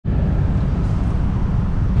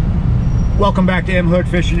Welcome back to M Hood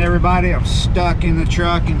Fishing, everybody. I'm stuck in the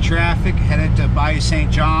truck in traffic, headed to Bayou St.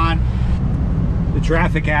 John. The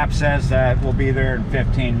traffic app says that we'll be there in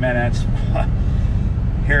 15 minutes.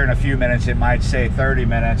 Here in a few minutes it might say 30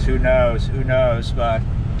 minutes. Who knows? But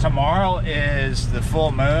tomorrow is the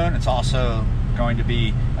full moon. It's also going to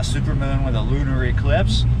be a super moon with a lunar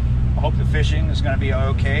eclipse. I hope the fishing is going to be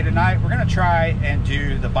okay tonight. We're going to try and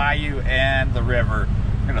do the bayou and the river.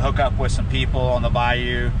 We're going to hook up with some people on the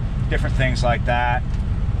bayou, different things like that.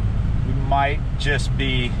 We might just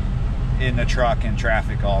be in the truck in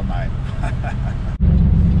traffic all night.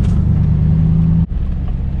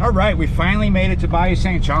 All right, we finally made it to Bayou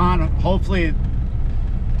St. John. Hopefully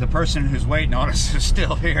the person who's waiting on us is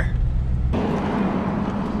still here. Well,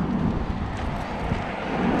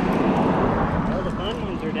 the fun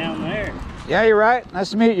ones are down there. Yeah, you're right.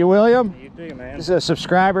 Nice to meet you, William. You too, man. This is a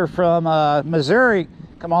subscriber from Missouri.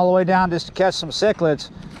 Come all the way down just to catch some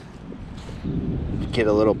cichlids. Get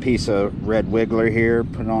a little piece of red wiggler here,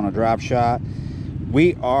 put it on a drop shot.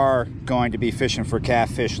 We are going to be fishing for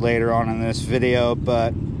catfish later on in this video,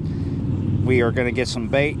 but we are going to get some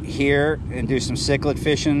bait here and do some cichlid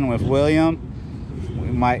fishing with William.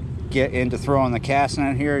 We might get into throwing the cast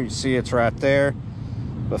net here. You see it's right there.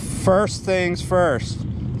 But first things first,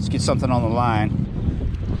 let's get something on the line.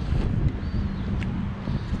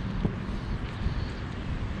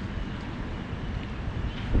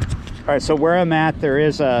 All right, so where I'm at, there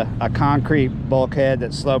is a concrete bulkhead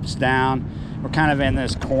that slopes down. We're kind of in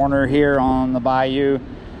this corner here on the bayou.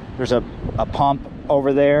 There's a pump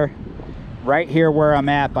over there. Right here where I'm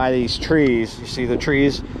at by these trees, you see the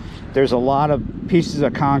trees? There's a lot of pieces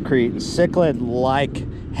of concrete. Cichlid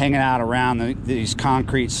like hanging out around these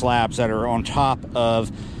concrete slabs that are on top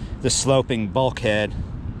of the sloping bulkhead.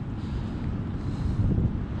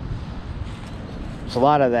 There's a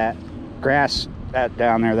lot of that grass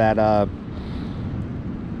down there, that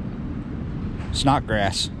snot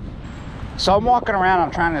grass. So I'm walking around,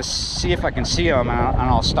 I'm trying to see if I can see them, and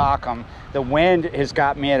I'll stalk them. The wind has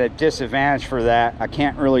got me at a disadvantage for that. I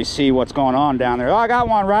can't really see what's going on down there. Oh, I got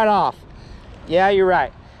one right off. Yeah, you're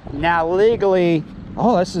right. Now legally,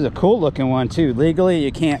 oh, this is a cool looking one too. Legally,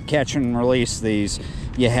 you can't catch and release these.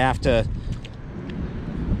 You have to,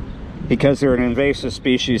 because they're an invasive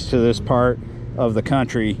species to this part of the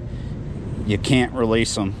country, you can't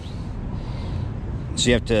release them. So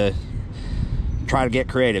you have to try to get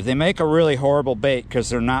creative. They make a really horrible bait because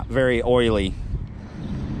they're not very oily.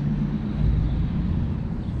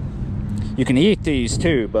 You can eat these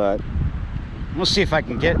too, but we'll see if I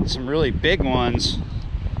can get some really big ones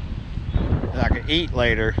that I could eat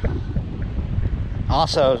later.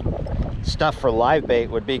 Also, stuff for live bait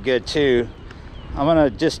would be good too. I'm gonna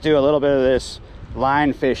just do a little bit of this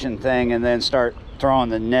line fishing thing and then start throwing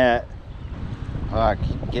the net. Oh, I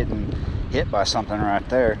keep getting hit by something right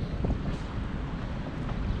there.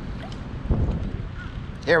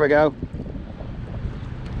 Here we go.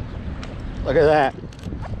 Look at that.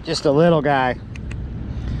 Just a little guy.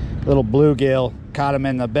 Little bluegill. Caught him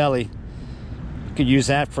in the belly. Could use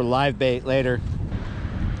that for live bait later.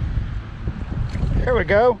 Here we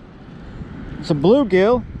go. It's a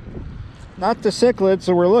bluegill. Not the cichlids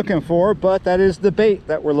that we're looking for, but that is the bait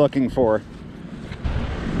that we're looking for.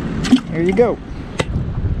 Here you go.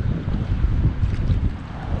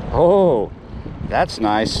 Oh, that's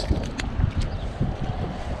nice.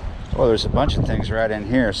 Oh, there's a bunch of things right in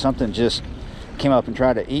here. Something just came up and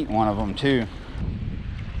tried to eat one of them too.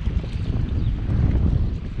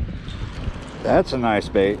 That's a nice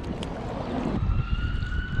bait.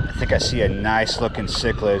 I think I see a nice looking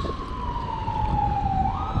cichlid.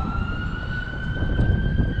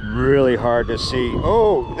 Really hard to see.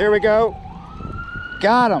 Oh, there we go.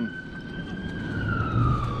 Got him.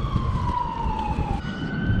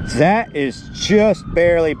 That is just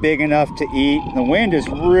barely big enough to eat. The wind is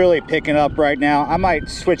really picking up right now. I might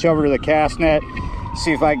switch over to the cast net,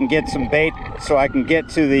 see if I can get some bait so I can get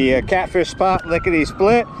to the catfish spot, lickety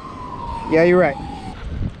split. Yeah, you're right.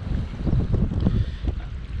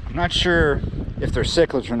 I'm not sure if they're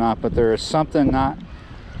cichlids or not, but there is something not,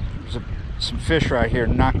 there's some fish right here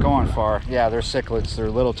not going far. Yeah, they're cichlids.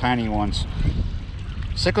 They're little tiny ones.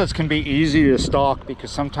 Cichlids can be easy to stalk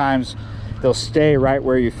because sometimes they'll stay right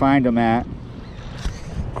where you find them at.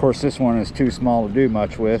 Of course, this one is too small to do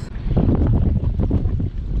much with.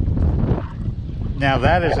 Now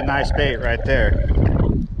that is a nice bait right there.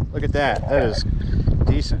 Look at that. That is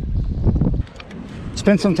decent.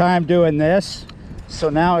 Spent some time doing this, so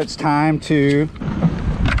now it's time to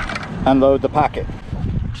unload the pocket.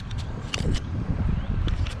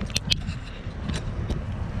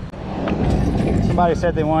 Somebody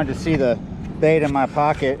said they wanted to see the bait in my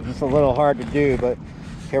pocket. It's a little hard to do, but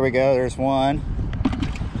here we go. There's one.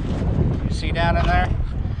 You see down in there?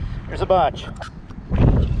 There's a bunch.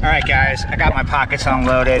 All right, guys, I got my pockets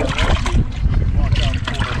unloaded.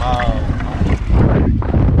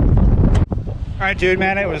 All right, dude,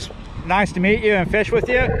 man, it was nice to meet you and fish with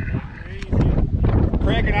you.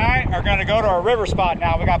 Craig and I are gonna go to our river spot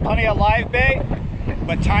now. We got plenty of live bait,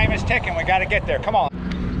 but time is ticking. We gotta get there. Come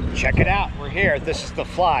on, check it out. We're here. This is the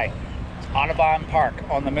Fly, Audubon Park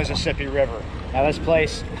on the Mississippi River. Now this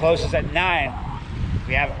place closes at 9.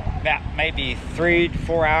 We have about maybe 3 to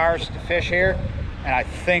 4 hours to fish here, and I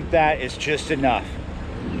think that is just enough.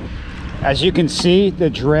 As you can see, the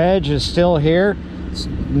dredge is still here. It's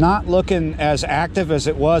not looking as active as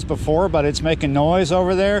it was before, but it's making noise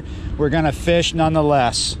over there. We're gonna fish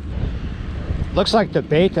nonetheless. Looks like the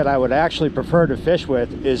bait that I would actually prefer to fish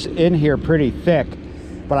with is in here pretty thick,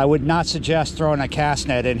 but I would not suggest throwing a cast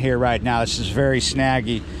net in here right now. This is very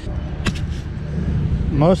snaggy.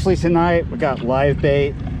 Mostly tonight, we got live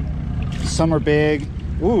bait. Some are big.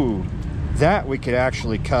 Ooh, that we could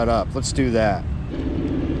actually cut up. Let's do that.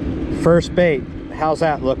 First bait, how's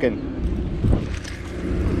that looking?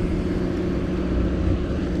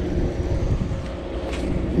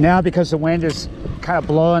 Now, because the wind is kind of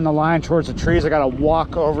blowing the line towards the trees, I gotta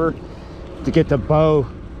walk over to get the bow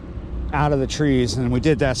out of the trees, and we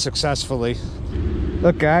did that successfully.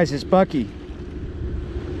 Look, guys, it's Bucky.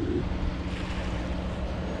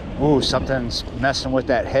 Ooh, something's messing with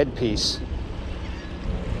that headpiece.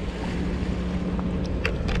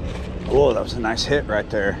 Oh, that was a nice hit right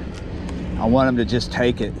there. I want him to just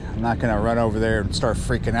take it. I'm not gonna run over there and start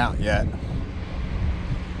freaking out yet.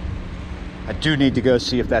 I do need to go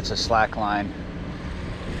see if that's a slack line.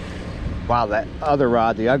 Wow, that other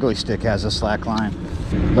rod, the ugly stick, has a slack line.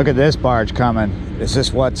 Look at this barge coming. Is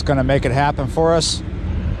this what's gonna make it happen for us?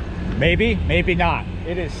 Maybe, maybe not.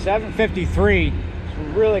 It is 7:53.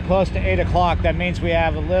 We're really close to 8 o'clock. That means we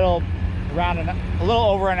have a little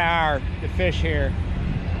over an hour to fish here.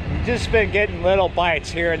 We've just been getting little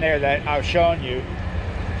bites here and there that I've shown you.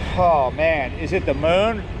 Oh man, is it the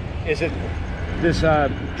moon? Is it this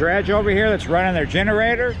dredge over here that's running their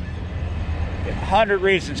generator? 100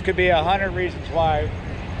 reasons, could be 100 reasons why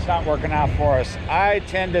it's not working out for us. I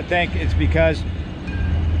tend to think it's because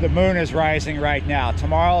the moon is rising right now.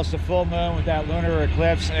 Tomorrow is the full moon with that lunar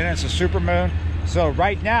eclipse, and it's a super moon. So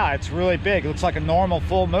right now it's really big. It looks like a normal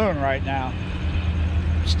full moon right now.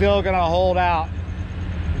 Still gonna hold out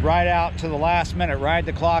right out to the last minute, ride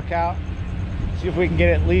the clock out, see if we can get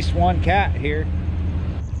at least one cat here.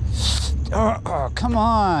 Oh, come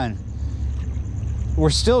on. We're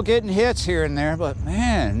still getting hits here and there, but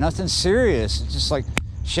man, nothing serious. It just like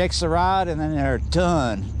shakes the rod and then they're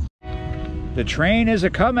done. The train is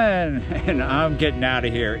a-coming and I'm getting out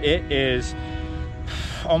of here. It is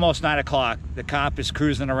almost 9 o'clock. The cop is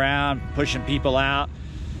cruising around, pushing people out.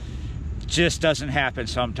 Just doesn't happen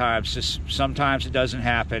sometimes. Just sometimes it doesn't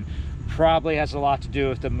happen. Probably has a lot to do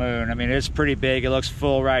with the moon. I mean, it's pretty big. It looks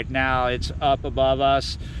full right now. It's up above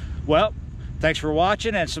us. Well, thanks for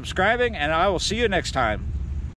watching and subscribing, and I will see you next time.